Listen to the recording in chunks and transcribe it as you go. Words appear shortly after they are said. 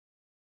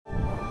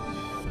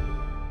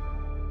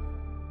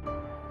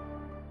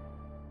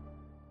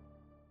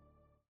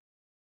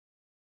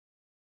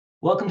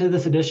Welcome to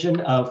this edition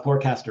of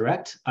Forecast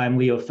Direct. I'm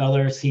Leo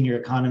Feller, Senior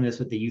Economist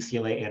with the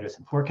UCLA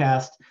Anderson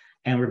Forecast,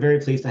 and we're very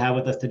pleased to have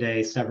with us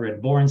today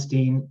Severin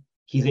Borenstein.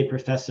 He's a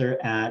professor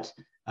at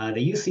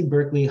the UC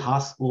Berkeley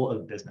Haas School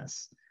of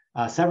Business.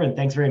 Severin,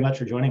 thanks very much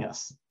for joining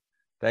us.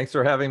 Thanks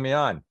for having me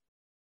on.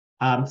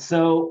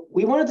 So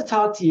we wanted to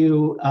talk to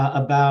you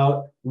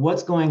about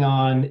what's going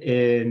on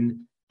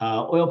in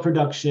oil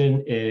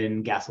production,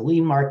 in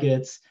gasoline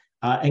markets,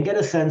 and get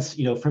a sense,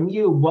 from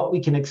you, what we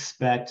can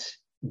expect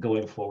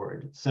going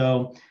forward.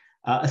 So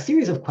a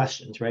series of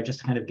questions, right, just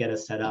to kind of get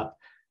us set up.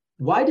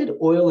 Why did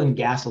oil and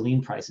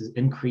gasoline prices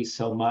increase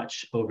so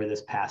much over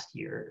this past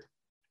year?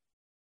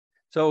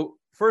 So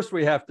first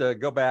we have to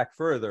go back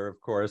further,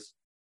 of course,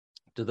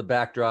 to the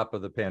backdrop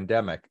of the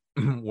pandemic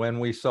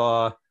when we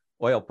saw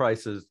oil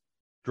prices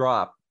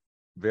drop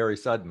very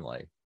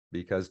suddenly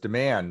because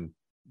 50%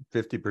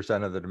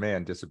 of the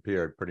demand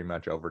disappeared pretty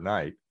much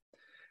overnight.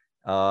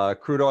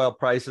 Crude oil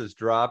prices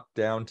dropped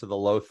down to the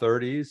low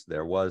 30s.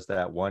 There was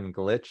that one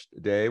glitch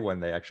day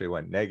when they actually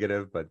went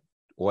negative, but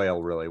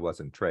oil really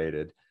wasn't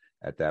traded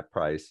at that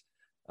price.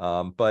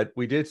 But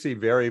we did see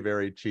very,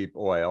 very cheap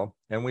oil,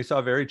 and we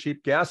saw very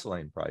cheap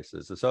gasoline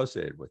prices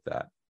associated with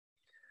that.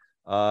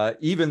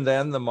 Even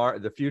then,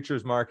 the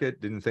futures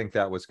market didn't think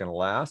that was going to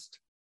last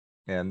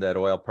and that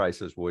oil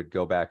prices would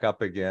go back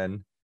up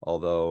again,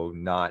 although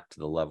not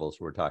to the levels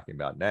we're talking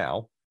about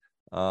now.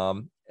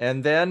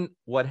 And then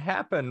what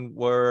happened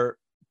were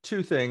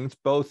two things,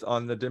 both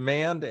on the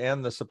demand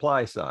and the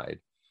supply side.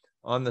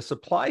 On the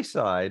supply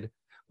side,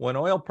 when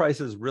oil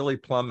prices really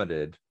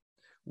plummeted,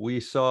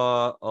 we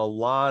saw a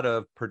lot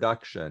of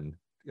production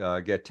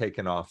get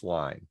taken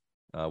offline.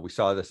 We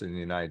saw this in the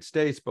United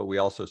States, but we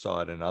also saw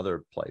it in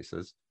other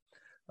places.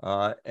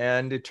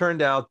 And it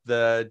turned out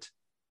that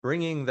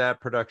bringing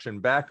that production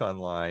back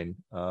online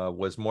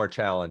was more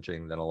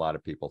challenging than a lot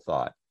of people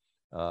thought.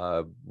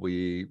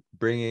 Getting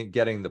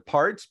the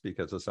parts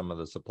because of some of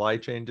the supply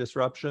chain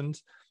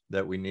disruptions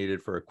that we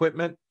needed for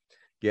equipment,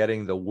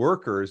 getting the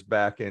workers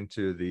back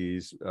into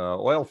these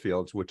oil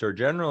fields, which are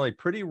generally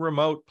pretty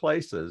remote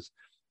places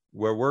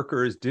where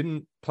workers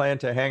didn't plan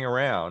to hang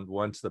around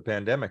once the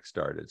pandemic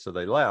started. So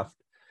they left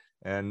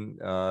and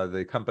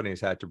the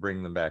companies had to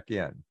bring them back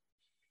in.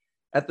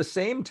 At the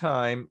same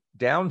time,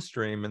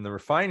 downstream in the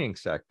refining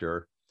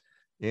sector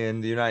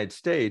in the United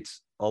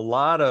States, a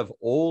lot of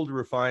old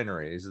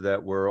refineries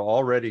that were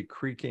already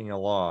creaking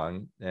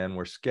along and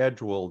were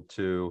scheduled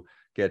to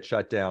get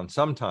shut down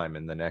sometime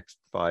in the next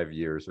 5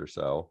 years or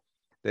so,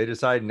 they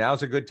decided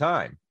now's a good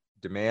time.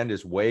 Demand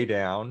is way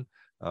down.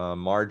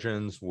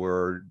 Margins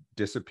were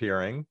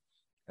disappearing.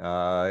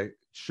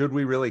 Should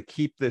we really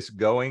keep this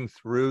going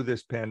through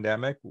this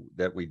pandemic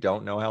that we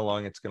don't know how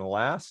long it's going to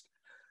last?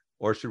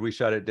 Or should we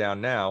shut it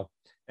down now?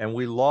 And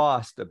we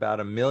lost about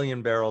 1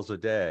 million barrels a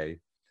day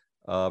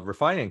of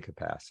refining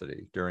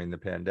capacity during the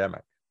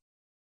pandemic.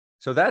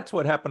 So that's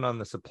what happened on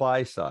the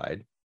supply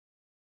side.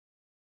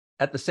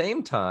 At the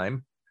same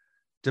time,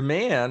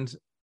 demand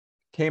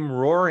came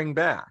roaring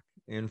back.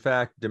 In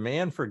fact,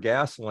 demand for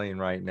gasoline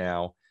right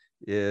now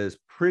is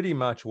pretty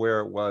much where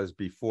it was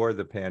before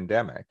the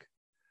pandemic.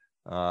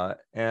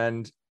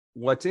 And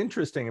what's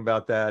interesting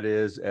about that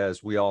is,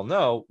 as we all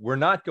know, we're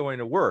not going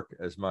to work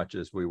as much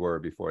as we were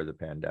before the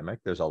pandemic.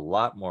 There's a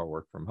lot more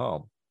work from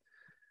home.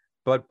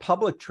 But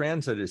public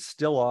transit is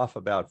still off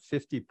about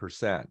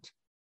 50%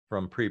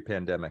 from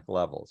pre-pandemic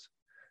levels.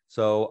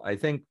 So I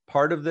think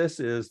part of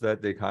this is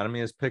that the economy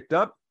has picked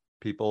up.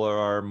 People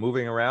are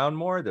moving around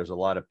more. There's a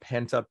lot of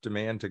pent-up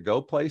demand to go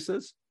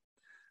places.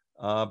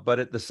 But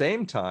at the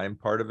same time,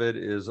 part of it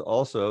is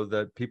also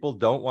that people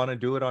don't want to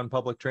do it on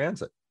public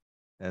transit.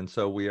 And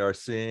so we are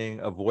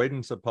seeing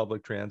avoidance of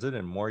public transit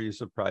and more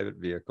use of private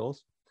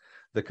vehicles.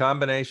 The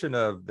combination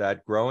of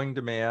that growing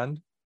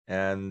demand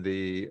and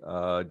the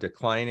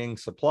declining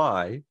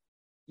supply,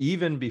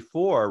 even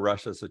before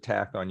Russia's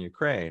attack on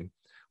Ukraine,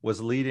 was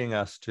leading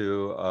us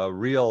to a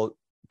real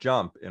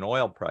jump in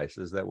oil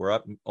prices that were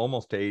up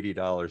almost to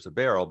 $80 a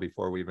barrel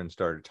before we even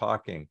started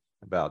talking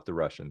about the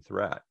Russian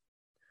threat.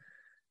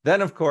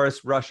 Then, of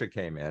course, Russia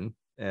came in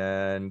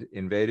and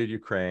invaded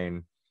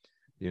Ukraine.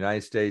 The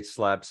United States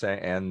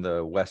and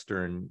the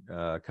Western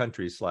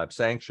countries slapped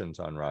sanctions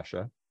on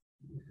Russia.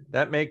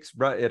 That makes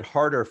it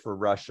harder for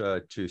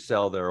Russia to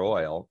sell their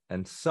oil,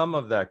 and some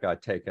of that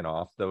got taken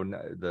off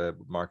the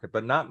market,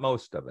 but not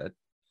most of it.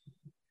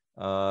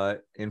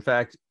 In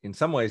fact, in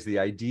some ways, the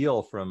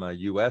ideal from a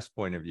U.S.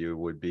 point of view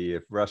would be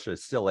if Russia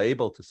is still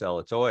able to sell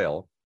its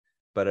oil,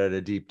 but at a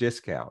deep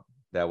discount.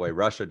 That way,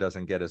 Russia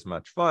doesn't get as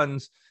much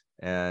funds,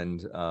 and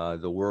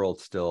the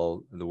world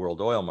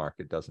oil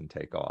market doesn't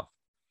take off.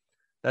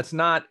 That's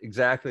not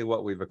exactly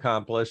what we've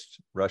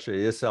accomplished. Russia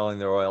is selling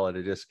their oil at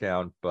a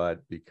discount, but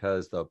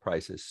because the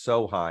price is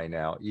so high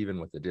now, even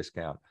with the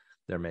discount,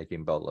 they're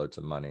making boatloads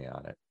of money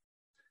on it.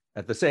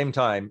 At the same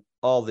time,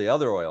 all the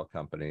other oil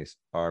companies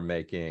are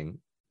making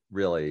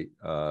really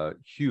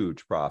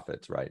huge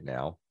profits right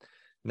now,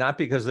 not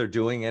because they're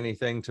doing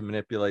anything to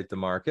manipulate the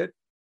market,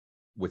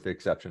 with the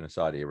exception of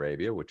Saudi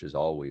Arabia, which is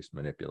always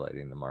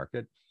manipulating the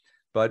market,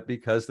 but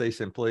because they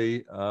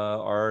simply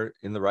are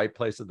in the right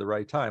place at the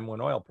right time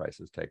when oil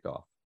prices take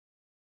off.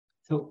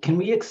 So can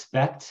we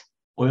expect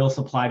oil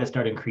supply to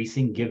start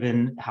increasing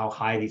given how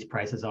high these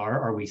prices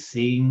are? Are we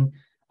seeing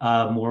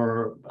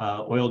more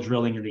oil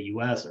drilling in the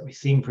US? Are we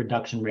seeing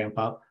production ramp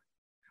up?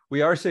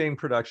 We are seeing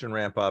production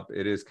ramp up.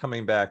 It is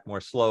coming back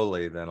more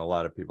slowly than a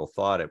lot of people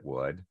thought it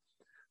would.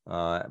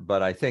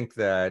 But I think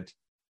that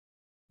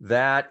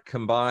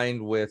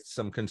combined with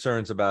some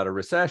concerns about a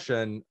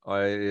recession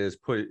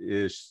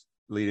is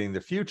leading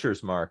the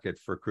futures market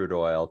for crude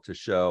oil to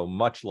show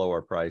much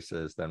lower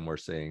prices than we're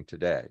seeing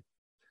today.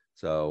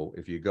 So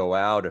if you go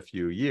out a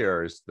few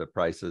years, the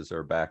prices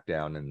are back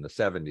down in the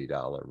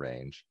 $70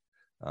 range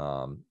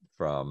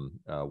from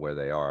where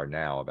they are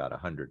now, about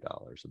 $100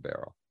 a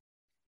barrel.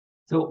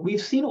 So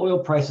we've seen oil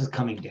prices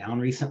coming down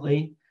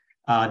recently.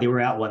 They were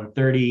at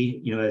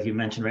 130. As you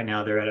mentioned, right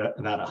now they're at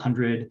about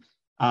 100.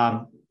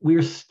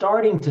 We're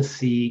starting to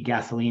see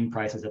gasoline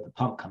prices at the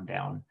pump come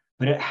down,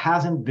 but it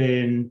hasn't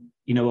been,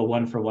 a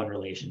one-for-one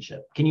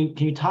relationship. Can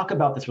you talk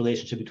about this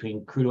relationship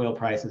between crude oil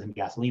prices and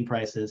gasoline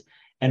prices,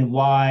 and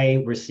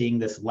why we're seeing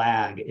this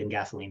lag in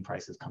gasoline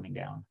prices coming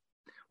down?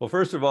 Well,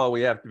 first of all,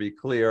 we have to be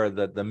clear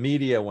that the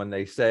media, when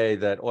they say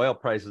that oil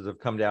prices have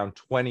come down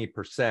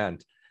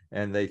 20%,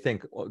 and they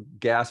think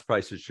gas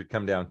prices should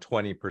come down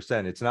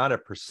 20%, it's not a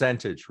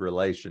percentage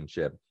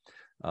relationship.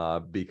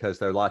 Because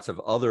there are lots of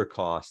other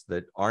costs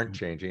that aren't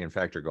changing. In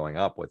fact, are going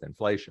up with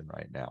inflation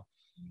right now.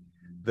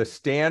 The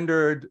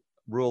standard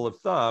rule of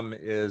thumb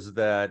is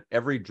that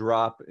every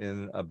drop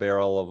in a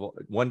barrel of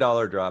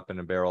 $1 drop in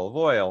a barrel of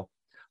oil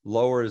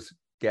lowers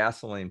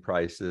gasoline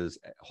prices,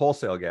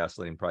 wholesale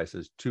gasoline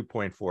prices,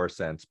 2.4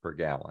 cents per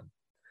gallon.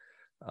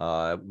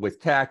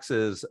 With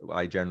taxes,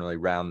 I generally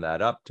round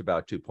that up to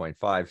about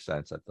 2.5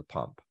 cents at the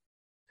pump.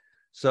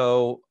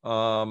 So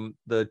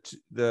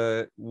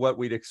what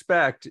we'd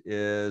expect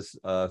is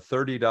a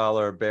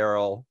 $30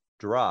 barrel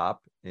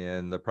drop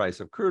in the price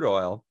of crude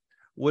oil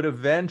would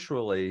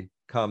eventually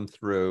come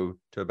through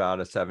to about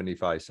a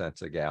 75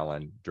 cents a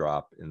gallon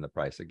drop in the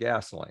price of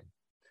gasoline.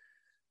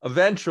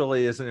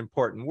 Eventually is an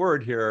important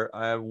word here.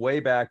 Way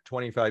back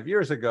 25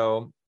 years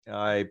ago,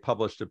 I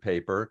published a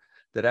paper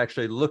that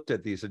actually looked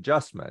at these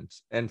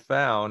adjustments and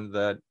found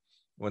that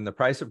when the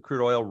price of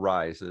crude oil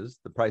rises,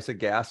 the price of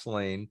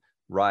gasoline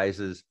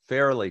rises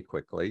fairly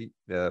quickly.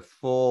 The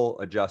full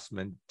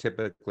adjustment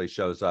typically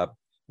shows up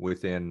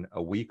within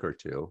a week or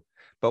two.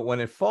 But when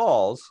it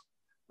falls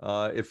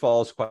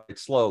quite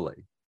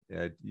slowly.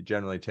 It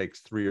generally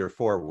takes 3 or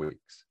 4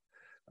 weeks.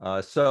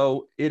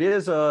 So it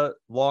is a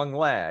long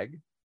lag.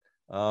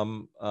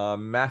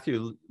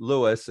 Matthew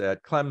Lewis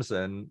at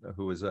Clemson,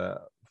 who is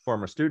a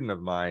former student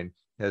of mine,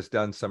 has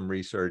done some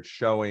research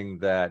showing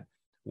that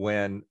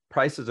when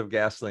prices of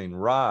gasoline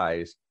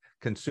rise,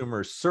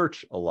 consumers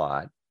search a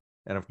lot.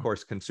 And of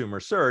course, consumer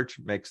search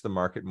makes the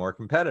market more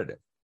competitive.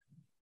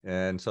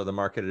 And so the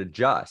market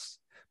adjusts.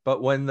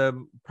 But when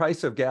the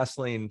price of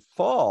gasoline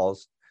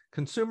falls,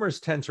 consumers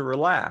tend to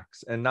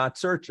relax and not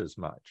search as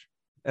much.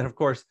 And of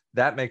course,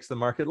 that makes the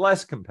market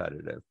less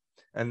competitive.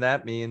 And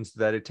that means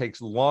that it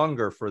takes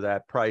longer for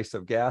that price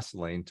of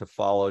gasoline to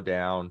follow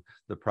down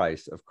the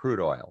price of crude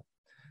oil.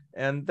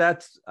 And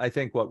that's, I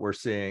think, what we're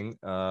seeing,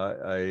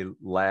 a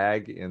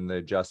lag in the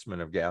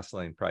adjustment of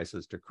gasoline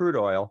prices to crude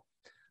oil.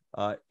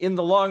 In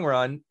the long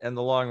run, and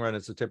the long run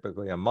is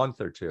typically a month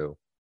or two,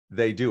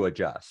 they do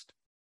adjust.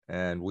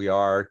 And we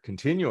are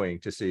continuing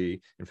to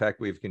see, in fact,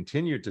 we've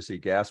continued to see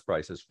gas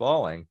prices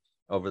falling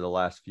over the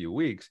last few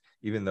weeks,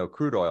 even though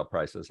crude oil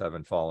prices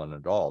haven't fallen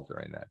at all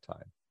during that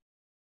time.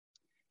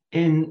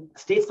 In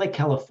states like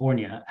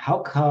California, how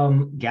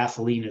come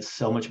gasoline is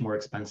so much more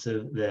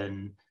expensive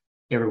than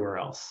everywhere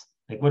else?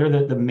 Like, what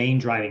are the main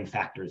driving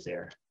factors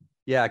there?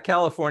 Yeah,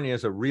 California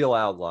is a real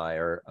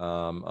outlier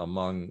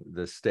among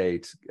the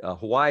states.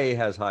 Hawaii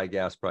has high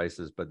gas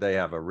prices, but they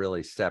have a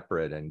really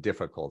separate and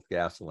difficult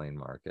gasoline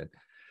market.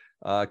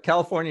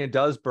 California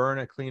does burn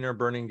a cleaner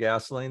burning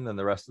gasoline than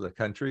the rest of the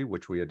country,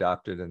 which we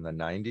adopted in the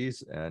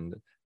 90s. And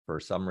for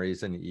some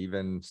reason,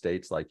 even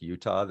states like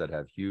Utah that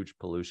have huge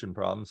pollution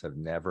problems have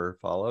never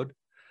followed.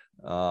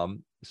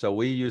 So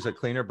we use a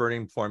cleaner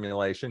burning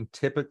formulation.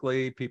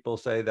 Typically, people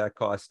say that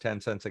costs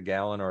 10 cents a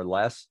gallon or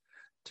less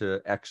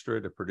to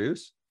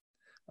produce.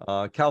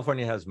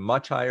 California has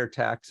much higher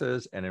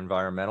taxes and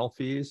environmental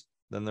fees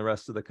than the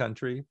rest of the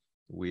country.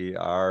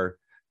 Our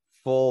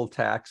full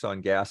tax on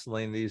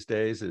gasoline these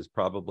days is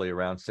probably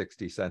around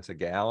 60 cents a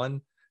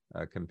gallon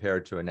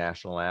compared to a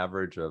national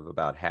average of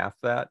about half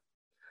that.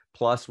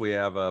 Plus, we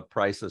have a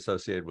price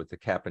associated with the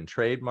cap and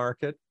trade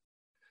market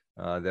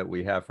that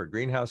we have for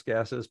greenhouse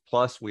gases.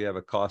 Plus, we have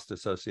a cost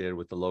associated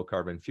with the low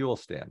carbon fuel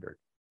standard.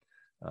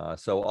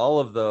 So all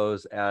of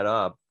those add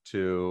up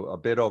to a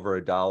bit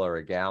over $1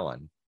 a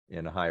gallon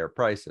in higher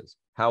prices.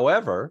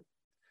 However,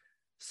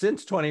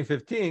 since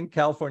 2015,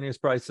 California's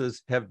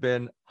prices have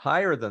been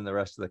higher than the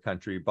rest of the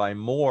country by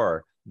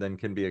more than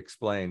can be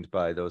explained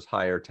by those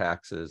higher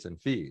taxes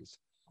and fees,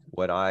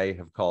 what I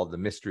have called the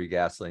mystery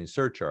gasoline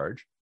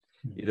surcharge.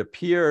 It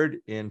appeared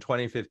in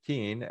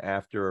 2015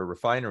 after a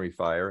refinery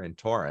fire in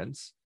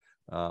Torrance.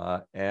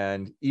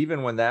 And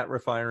even when that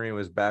refinery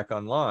was back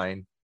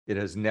online, it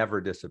has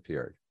never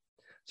disappeared.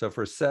 So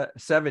for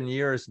 7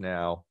 years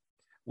now,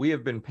 we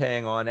have been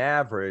paying on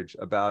average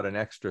about an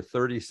extra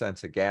 30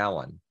 cents a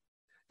gallon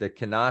that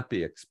cannot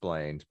be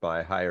explained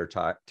by higher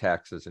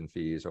taxes and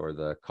fees or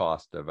the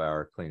cost of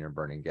our cleaner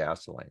burning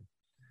gasoline.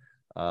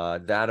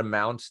 That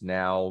amounts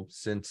now,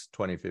 since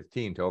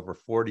 2015, to over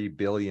 $40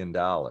 billion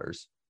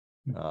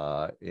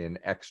in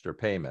extra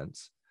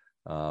payments,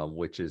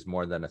 which is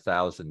more than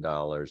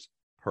 $1,000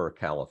 per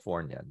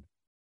Californian.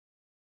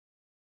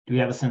 Do we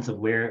have a sense of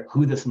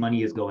who this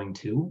money is going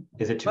to?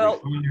 Is it to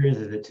refiners?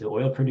 Is it to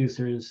oil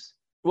producers?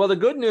 Well, the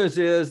good news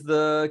is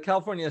the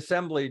California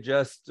Assembly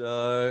just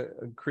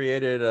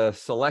created a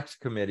select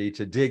committee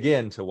to dig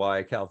into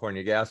why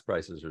California gas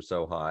prices are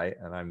so high,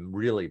 and I'm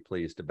really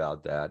pleased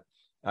about that.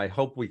 I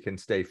hope we can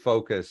stay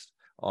focused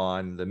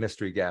on the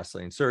mystery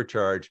gasoline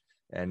surcharge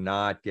and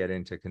not get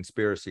into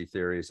conspiracy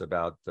theories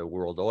about the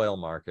world oil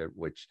market,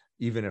 which,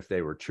 even if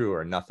they were true,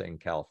 are nothing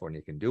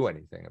California can do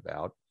anything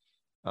about.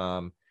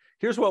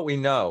 Here's what we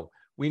know.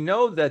 We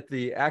know that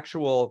the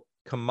actual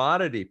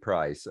commodity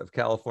price of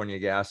California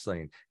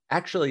gasoline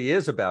actually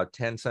is about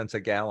 10 cents a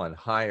gallon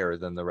higher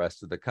than the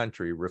rest of the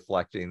country,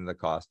 reflecting the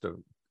cost of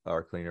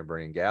our cleaner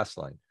burning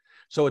gasoline.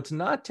 So it's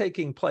not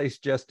taking place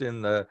just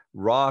in the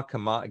raw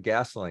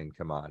gasoline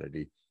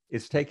commodity,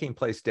 it's taking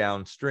place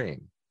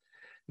downstream.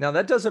 Now,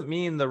 that doesn't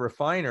mean the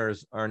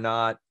refiners are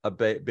not a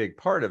big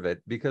part of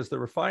it, because the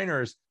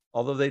refiners,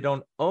 although they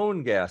don't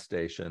own gas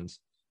stations,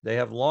 they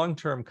have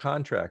long-term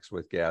contracts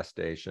with gas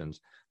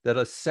stations that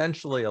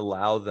essentially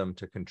allow them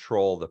to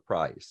control the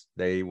price.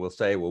 They will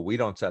say, well, we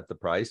don't set the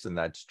price, and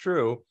that's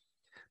true,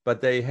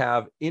 but they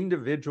have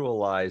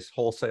individualized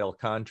wholesale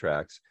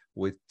contracts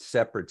with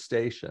separate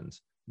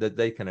stations that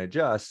they can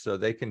adjust, so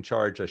they can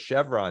charge a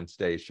Chevron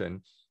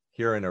station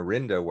here in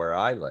Orinda, where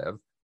I live,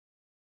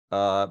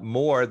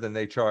 more than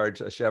they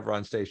charge a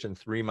Chevron station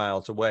 3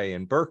 miles away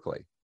in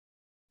Berkeley.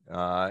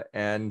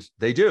 And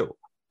they do.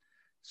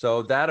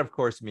 So that, of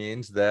course,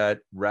 means that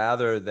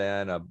rather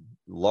than a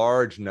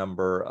large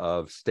number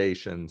of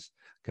stations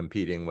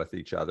competing with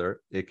each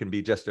other, it can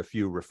be just a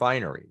few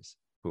refineries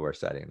who are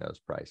setting those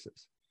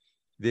prices.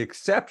 The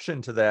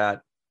exception to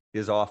that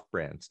is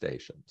off-brand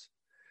stations.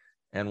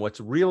 And what's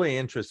really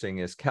interesting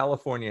is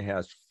California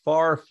has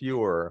far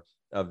fewer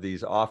of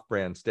these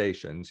off-brand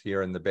stations.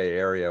 Here in the Bay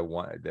Area,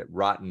 that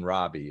Rotten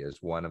Robbie is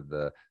one of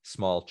the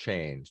small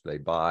chains. They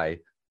buy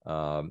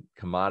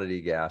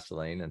commodity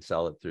gasoline and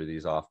sell it through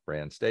these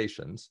off-brand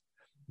stations.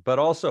 But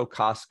also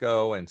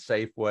Costco and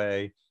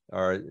Safeway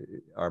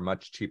are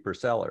much cheaper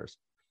sellers.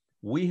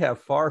 We have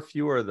far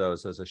fewer of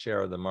those as a share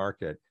of the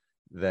market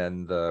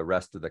than the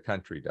rest of the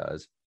country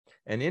does.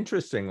 And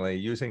interestingly,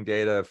 using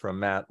data from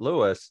Matt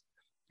Lewis,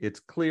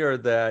 it's clear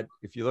that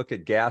if you look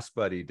at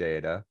GasBuddy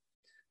data,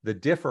 the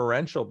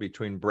differential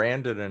between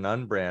branded and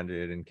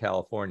unbranded in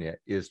California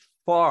is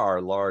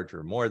far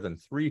larger, more than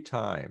 3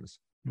 times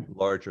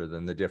larger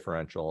than the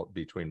differential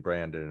between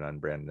branded and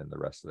unbranded in the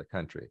rest of the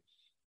country.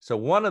 So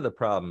one of the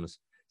problems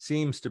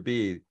seems to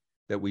be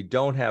that we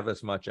don't have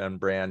as much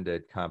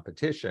unbranded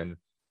competition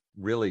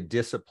really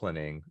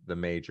disciplining the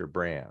major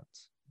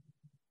brands.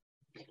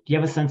 Do you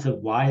have a sense of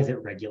why? Is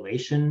it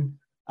regulation?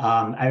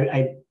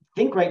 I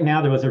think right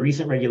now there was a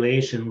recent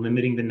regulation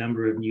limiting the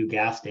number of new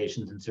gas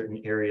stations in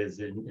certain areas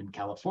in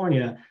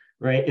California,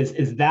 right?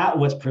 Is that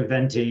what's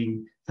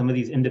preventing some of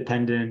these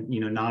independent,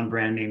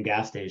 non-brand name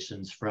gas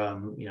stations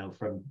from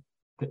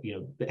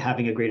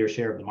having a greater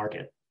share of the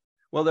market?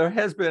 Well, there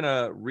has been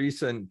a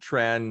recent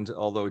trend,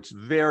 although it's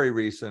very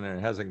recent and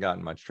it hasn't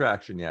gotten much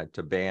traction yet,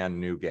 to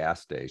ban new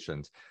gas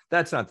stations.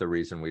 That's not the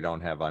reason we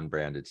don't have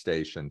unbranded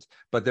stations,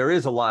 but there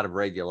is a lot of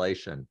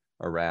regulation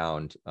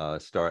around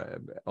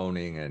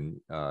owning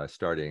and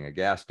starting a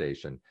gas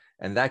station.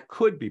 And that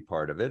could be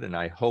part of it. And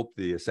I hope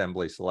the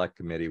Assembly Select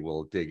Committee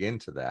will dig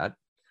into that.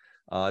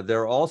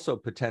 There are also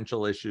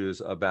potential issues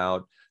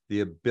about the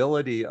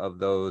ability of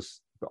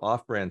those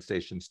off-brand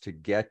stations to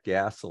get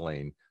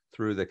gasoline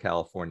through the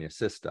California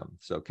system.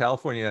 So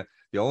California,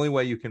 the only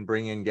way you can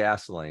bring in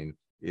gasoline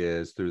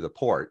is through the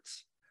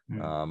ports.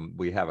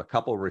 We have a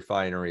couple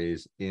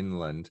refineries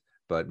inland,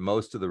 but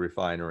most of the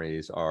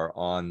refineries are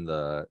on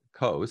the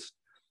coast.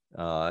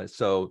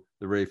 So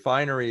the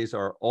refineries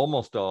are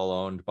almost all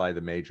owned by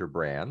the major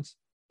brands.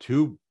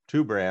 Two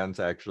brands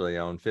actually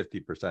own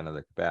 50% of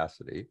the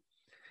capacity.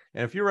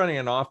 And if you're running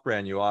an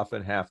off-brand, you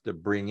often have to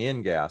bring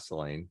in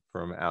gasoline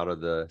from out of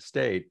the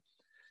state.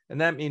 And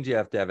that means you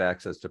have to have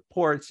access to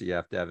ports, you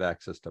have to have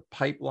access to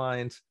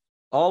pipelines.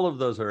 All of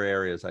those are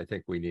areas I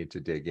think we need to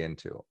dig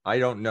into. I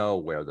don't know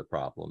where the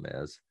problem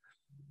is.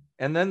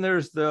 And then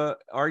there's the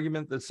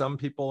argument that some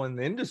people in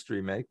the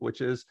industry make,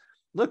 which is,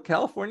 look,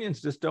 Californians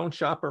just don't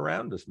shop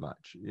around as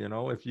much.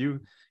 If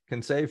you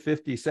can save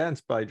 50 cents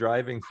by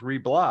driving 3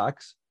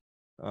 blocks,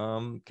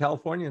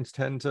 Californians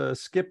tend to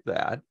skip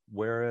that,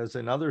 whereas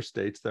in other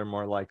states, they're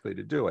more likely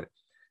to do it.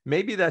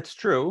 Maybe that's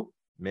true.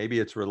 Maybe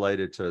it's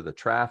related to the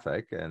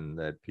traffic and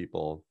that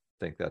people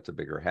think that's a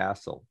bigger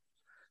hassle.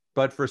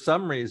 But for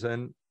some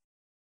reason,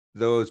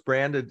 those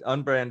branded,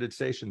 unbranded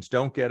stations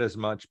don't get as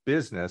much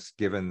business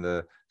given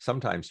the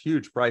sometimes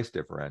huge price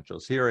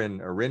differentials. Here in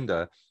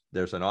Orinda,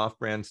 there's an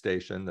off-brand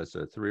station that's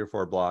 3 or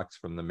 4 blocks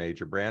from the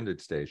major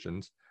branded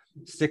stations,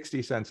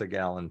 60 cents a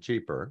gallon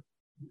cheaper.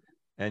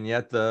 And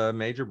yet the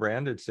major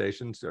branded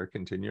stations are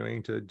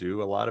continuing to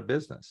do a lot of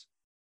business.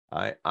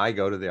 I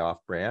go to the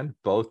off-brand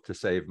both to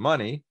save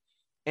money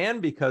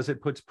and because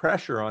it puts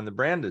pressure on the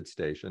branded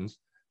stations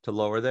to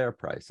lower their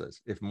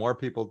prices. If more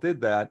people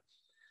did that,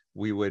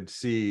 we would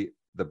see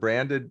the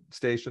branded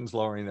stations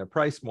lowering their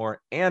price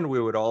more, and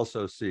we would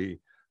also see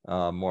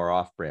more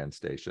off-brand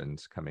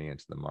stations coming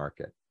into the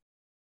market.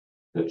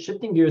 So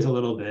shifting gears a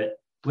little bit,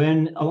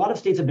 when a lot of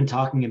states have been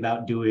talking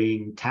about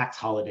doing tax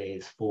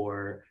holidays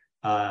for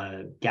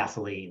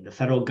gasoline, the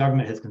federal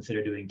government has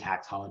considered doing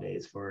tax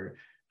holidays for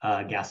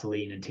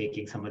gasoline and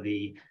taking some of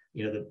the,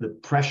 the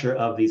pressure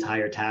of these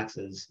higher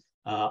taxes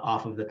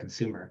off of the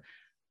consumer.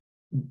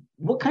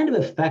 What kind of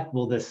effect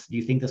do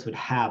you think this would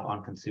have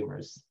on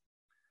consumers?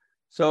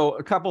 So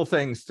a couple of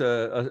things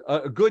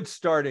a good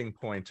starting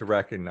point to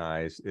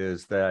recognize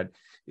is that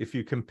if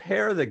you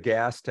compare the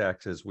gas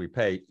taxes we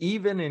pay,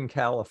 even in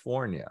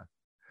California,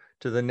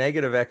 to the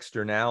negative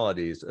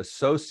externalities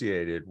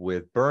associated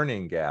with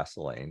burning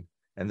gasoline,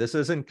 and this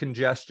isn't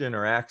congestion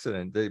or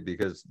accident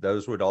because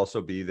those would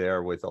also be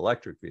there with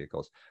electric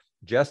vehicles,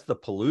 just the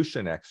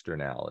pollution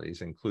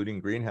externalities, including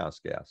greenhouse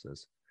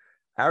gases,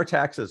 our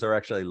taxes are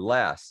actually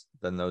less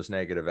than those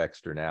negative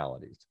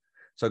externalities.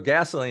 So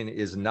gasoline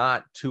is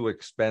not too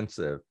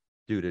expensive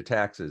due to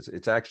taxes.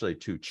 It's actually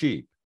too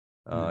cheap.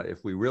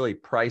 If we really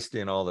priced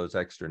in all those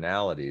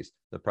externalities,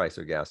 the price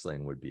of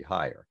gasoline would be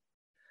higher.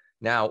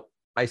 Now,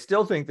 I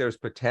still think there's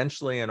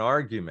potentially an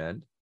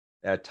argument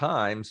at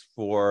times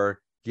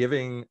for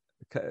giving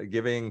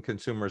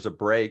consumers a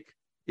break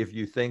if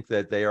you think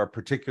that they are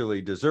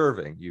particularly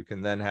deserving. You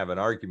can then have an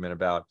argument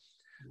about,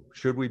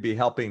 should we be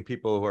helping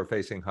people who are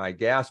facing high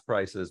gas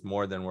prices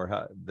more than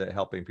we're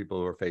helping people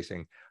who are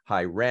facing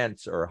high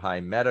rents or high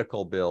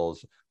medical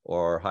bills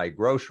or high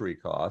grocery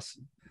costs?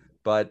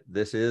 But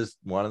this is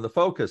one of the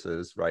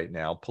focuses right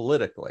now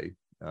politically,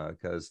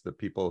 because the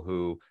people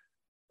who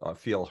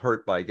feel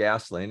hurt by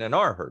gasoline and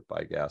are hurt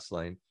by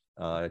gasoline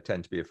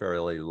tend to be a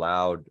fairly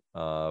loud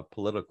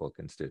political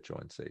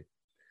constituency.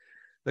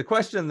 The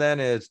question then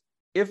is,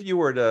 if you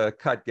were to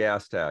cut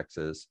gas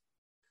taxes,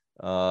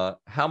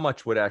 how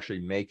much would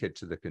actually make it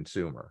to the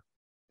consumer?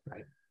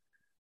 Right.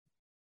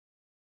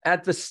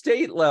 At the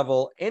state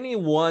level, any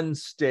one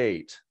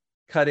state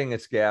cutting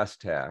its gas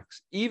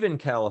tax, even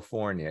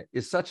California,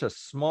 is such a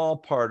small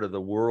part of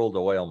the world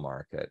oil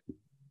market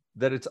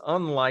that it's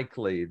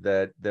unlikely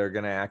that they're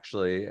going to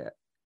actually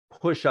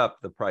push up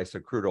the price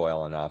of crude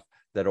oil enough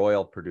that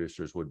oil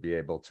producers would be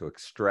able to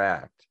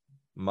extract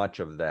much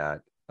of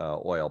that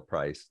oil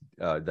price,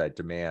 that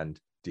demand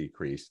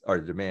decrease or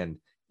demand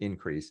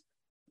increase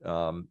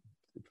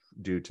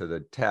due to the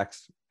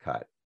tax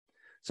cut.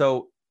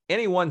 So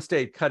any one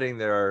state cutting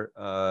their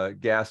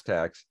gas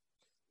tax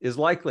is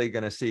likely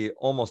going to see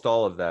almost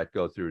all of that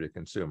go through to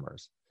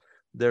consumers.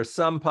 There's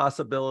some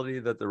possibility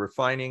that the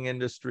refining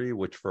industry,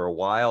 which for a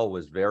while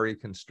was very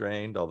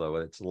constrained, although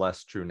it's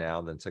less true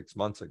now than 6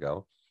 months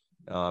ago,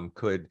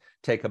 could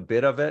take a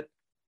bit of it.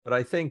 But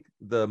I think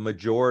the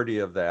majority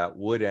of that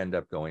would end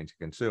up going to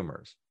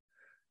consumers.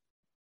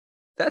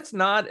 That's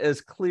not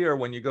as clear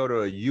when you go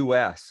to a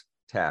US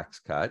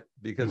tax cut,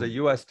 because a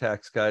US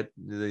tax cut,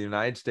 the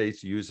United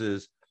States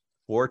uses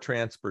for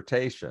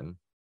transportation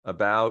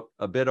about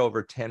a bit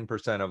over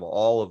 10% of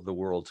all of the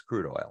world's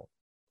crude oil.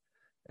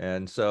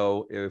 And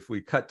so if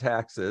we cut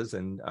taxes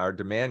and our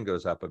demand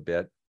goes up a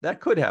bit,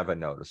 that could have a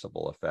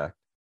noticeable effect.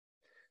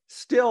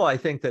 Still, I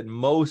think that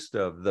most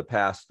of the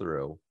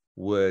pass-through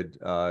would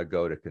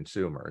go to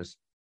consumers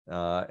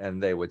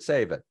and they would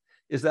save it.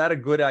 Is that a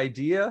good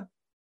idea?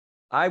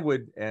 I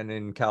would, and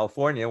in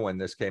California, when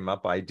this came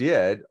up, I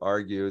did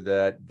argue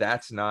that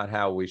that's not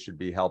how we should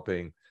be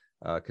helping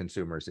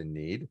consumers in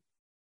need.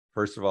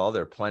 First of all,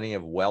 there are plenty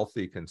of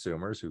wealthy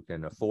consumers who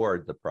can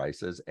afford the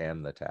prices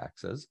and the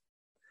taxes.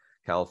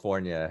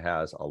 California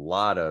has a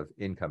lot of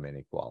income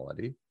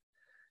inequality.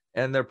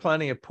 And there are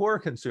plenty of poor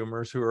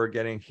consumers who are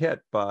getting hit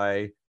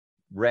by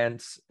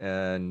rents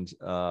and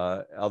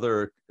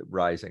other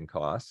rising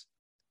costs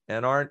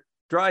and aren't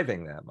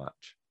driving that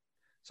much.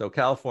 So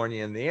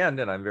California, in the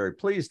end, and I'm very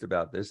pleased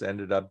about this,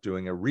 ended up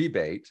doing a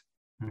rebate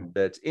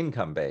that's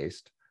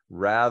income-based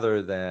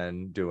rather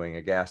than doing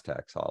a gas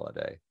tax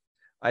holiday.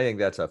 I think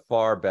that's a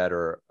far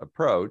better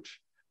approach.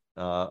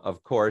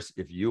 Of course,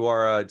 if you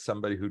are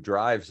somebody who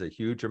drives a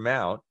huge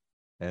amount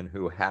and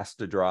who has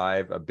to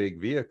drive a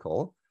big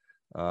vehicle,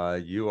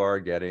 you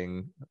are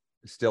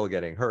still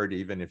getting hurt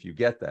even if you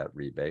get that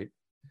rebate.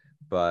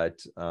 But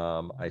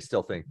I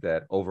still think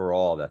that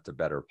overall that's a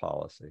better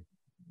policy.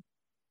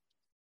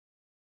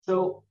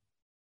 So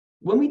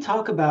when we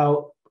talk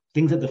about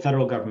things that the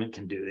federal government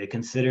can do, they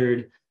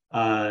considered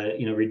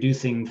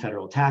reducing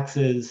federal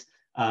taxes.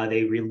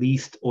 They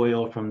released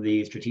oil from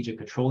the Strategic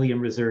Petroleum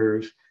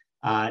Reserve.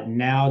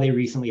 Now they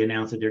recently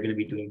announced that they're going to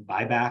be doing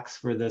buybacks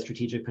for the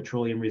Strategic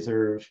Petroleum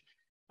Reserve.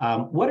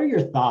 What are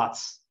your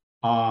thoughts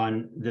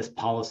on this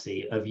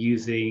policy of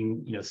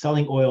using,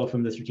 selling oil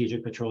from the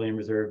Strategic Petroleum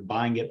Reserve,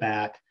 buying it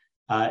back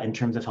in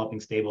terms of helping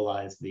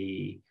stabilize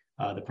the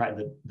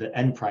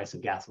end price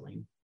of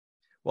gasoline?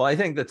 Well, I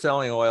think that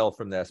selling oil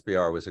from the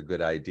SPR was a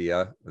good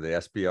idea. The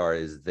SPR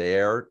is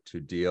there to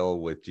deal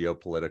with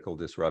geopolitical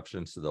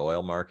disruptions to the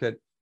oil market.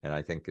 And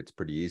I think it's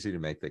pretty easy to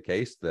make the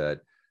case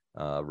that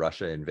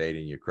Russia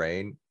invading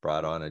Ukraine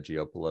brought on a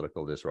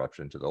geopolitical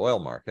disruption to the oil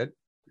market.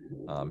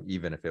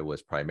 Even if it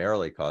was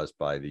primarily caused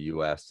by the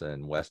US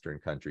and Western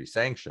countries'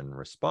 sanction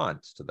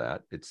response to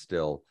that, it's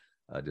still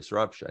a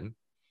disruption.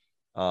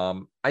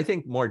 I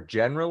think more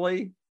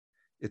generally,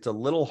 it's a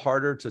little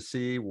harder to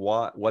see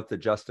what the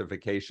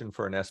justification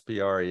for an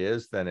SPR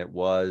is than it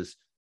was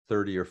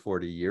 30 or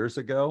 40 years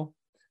ago.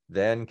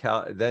 Then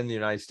the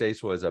United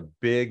States was a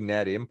big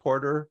net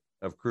importer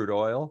of crude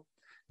oil.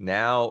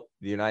 Now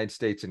the United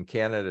States and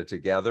Canada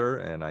together,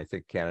 and I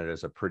think Canada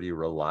is a pretty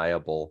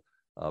reliable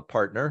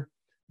partner,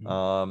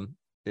 are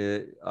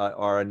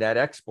a net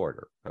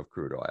exporter of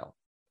crude oil.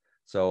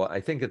 So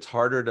I think it's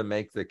harder to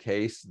make the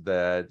case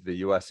that the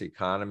US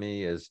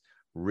economy is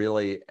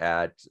really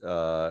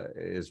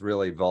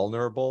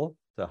vulnerable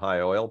to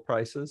high oil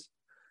prices.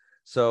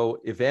 So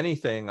if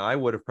anything, I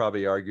would have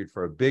probably argued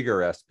for a bigger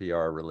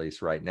SPR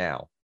release right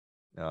now,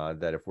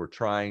 that if we're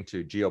trying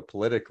to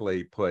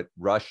geopolitically put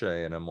Russia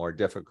in a more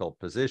difficult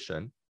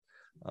position,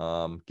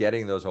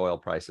 getting those oil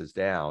prices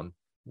down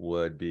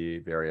would be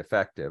very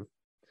effective.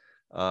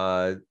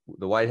 The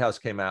White House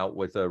came out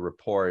with a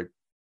report,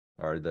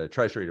 or the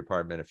Treasury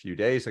Department a few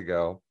days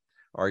ago,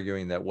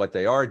 arguing that what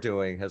they are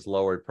doing has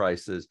lowered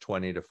prices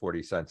 20 to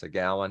 40 cents a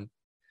gallon.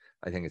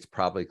 I think it's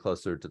probably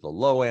closer to the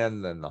low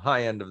end than the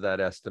high end of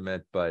that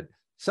estimate, but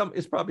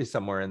it's probably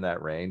somewhere in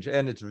that range.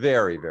 And it's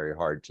very, very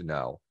hard to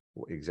know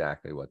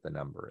exactly what the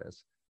number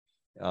is.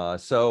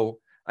 So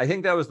I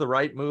think that was the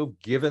right move,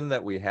 given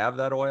that we have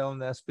that oil in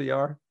the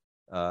SPR.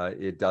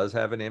 It does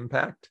have an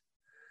impact.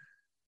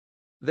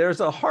 There's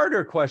a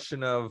harder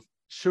question of,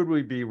 should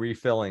we be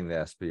refilling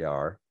the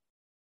SPR?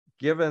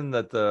 Given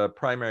that the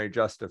primary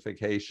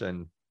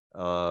justification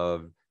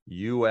of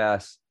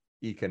US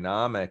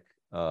economic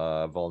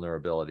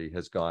vulnerability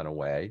has gone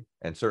away,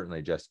 and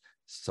certainly just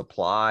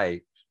supply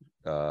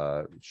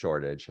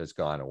shortage has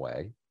gone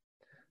away.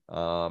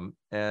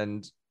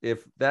 And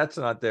if that's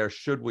not there,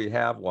 should we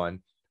have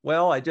one?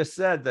 Well, I just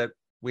said that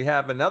we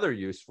have another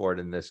use for it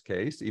in this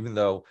case, even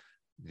though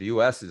the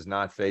US is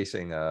not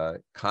facing a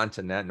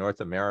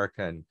North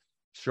American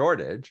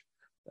shortage.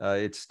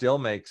 It still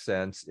makes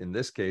sense in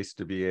this case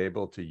to be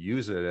able to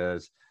use it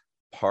as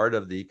part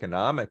of the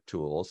economic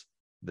tools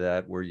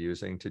that we're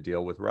using to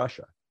deal with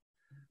Russia.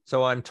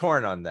 So I'm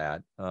torn on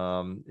that.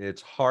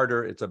 It's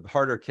a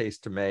harder case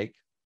to make.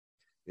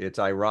 It's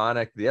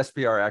ironic. The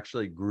SPR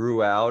actually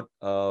grew out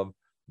of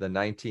the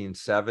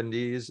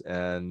 1970s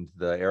and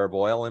the Arab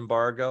oil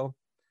embargo,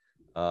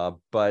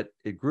 but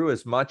it grew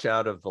as much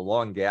out of the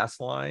long gas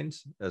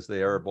lines as the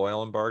Arab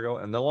oil embargo.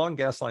 And the long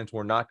gas lines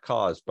were not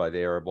caused by the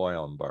Arab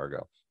oil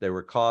embargo. They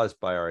were caused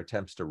by our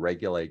attempts to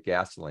regulate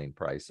gasoline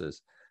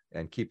prices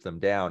and keep them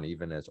down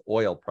even as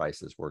oil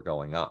prices were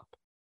going up.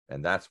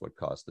 And that's what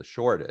caused the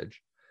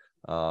shortage.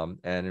 And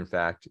in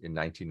fact, in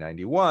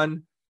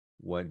 1991,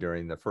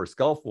 during the first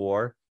Gulf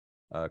War,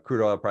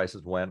 crude oil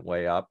prices went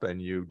way up, and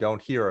you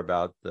don't hear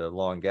about the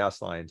long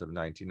gas lines of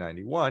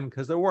 1991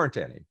 because there weren't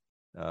any.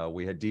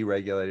 We had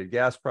deregulated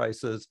gas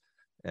prices,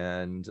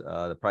 and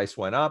the price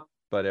went up,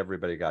 but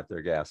everybody got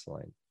their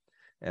gasoline.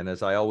 And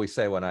as I always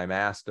say when I'm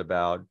asked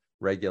about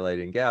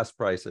regulating gas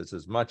prices,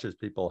 as much as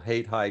people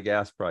hate high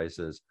gas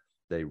prices,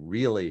 they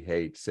really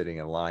hate sitting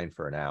in line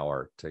for an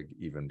hour to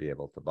even be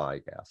able to buy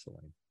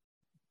gasoline.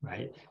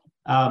 Right.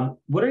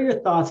 What are your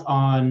thoughts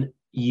on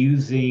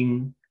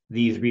using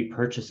these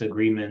repurchase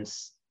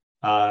agreements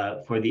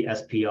for the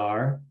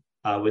SPR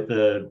with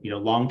the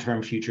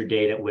long-term future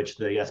date at which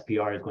the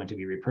SPR is going to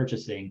be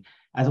repurchasing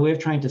as a way of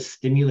trying to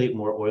stimulate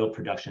more oil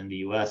production in the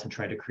U.S. and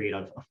try to create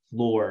a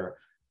floor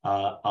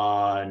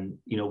on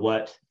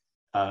what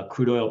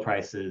crude oil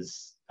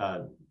prices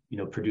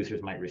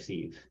producers might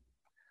receive?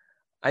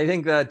 I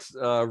think that's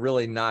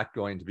really not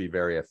going to be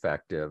very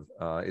effective.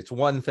 It's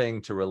one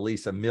thing to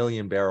release 1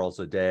 million barrels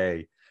a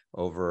day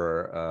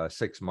over a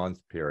 6-month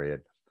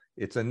period.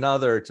 It's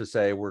another to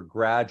say we're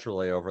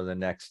gradually over the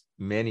next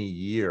many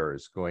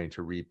years going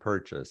to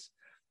repurchase.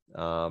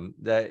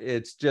 That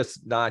it's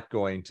just not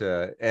going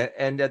to,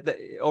 and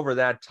over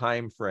that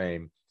time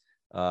frame,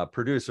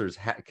 producers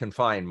can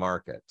find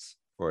markets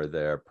for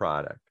their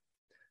product.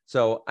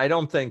 So I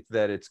don't think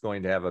that it's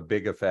going to have a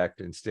big effect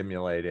in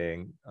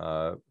stimulating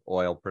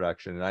oil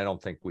production, and I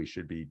don't think we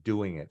should be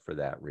doing it for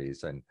that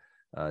reason,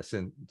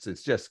 since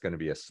it's just going to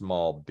be a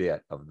small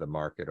bit of the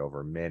market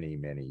over many,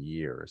 many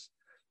years.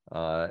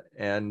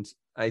 And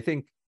I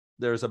think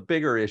there's a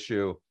bigger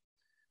issue.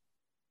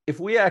 If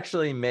we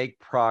actually make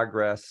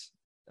progress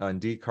on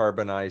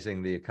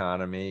decarbonizing the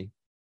economy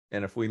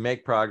And if we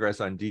make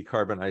progress on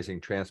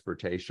decarbonizing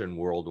transportation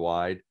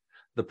worldwide,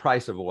 the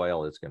price of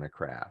oil is going to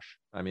crash.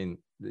 I mean,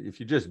 if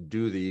you just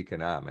do the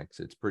economics,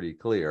 it's pretty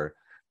clear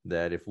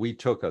that if we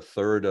took a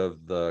third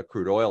of the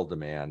crude oil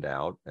demand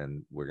out,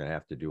 and we're going to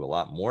have to do a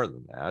lot more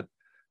than that,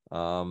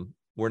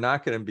 we're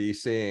not going to be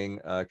seeing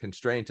a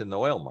constraint in the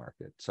oil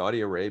market.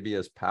 Saudi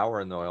Arabia's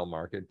power in the oil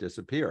market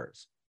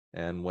disappears.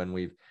 And when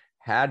we've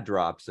had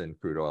drops in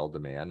crude oil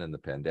demand, and the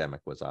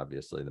pandemic was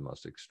obviously the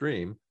most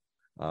extreme,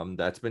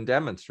 that's been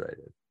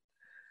demonstrated.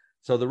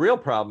 So the real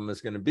problem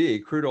is going to be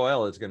crude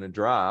oil is going to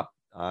drop,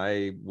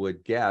 I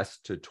would guess,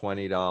 to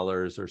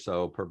 $20 or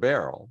so per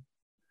barrel.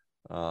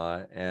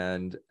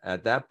 And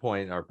at that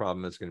point, our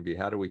problem is going to be,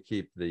 how do we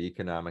keep the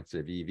economics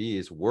of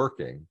EVs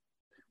working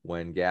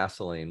when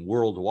gasoline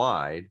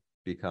worldwide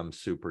becomes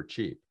super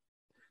cheap?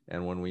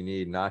 And when we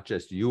need not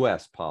just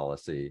US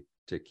policy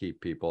to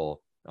keep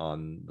people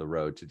on the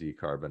road to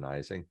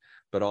decarbonizing,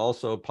 but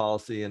also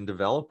policy in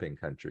developing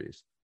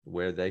countries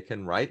where they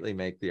can rightly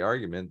make the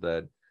argument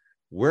that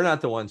we're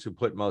not the ones who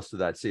put most of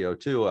that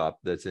CO2 up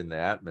that's in the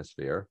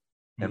atmosphere,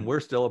 and we're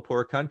still a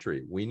poor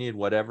country. We need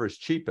whatever's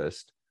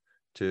cheapest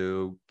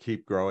to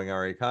keep growing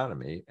our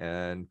economy,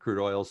 and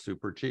crude oil is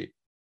super cheap.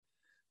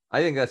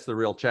 I think that's the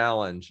real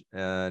challenge,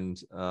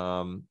 and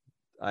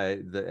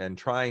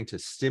trying to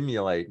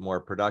stimulate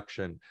more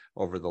production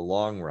over the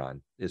long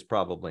run is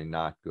probably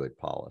not good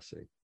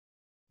policy.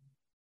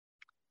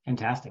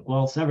 Fantastic.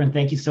 Well, Severin,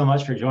 thank you so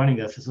much for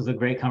joining us. This was a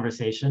great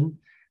conversation,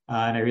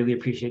 and I really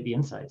appreciate the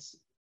insights.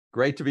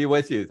 Great to be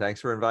with you.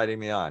 Thanks for inviting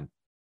me on.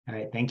 All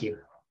right, thank you.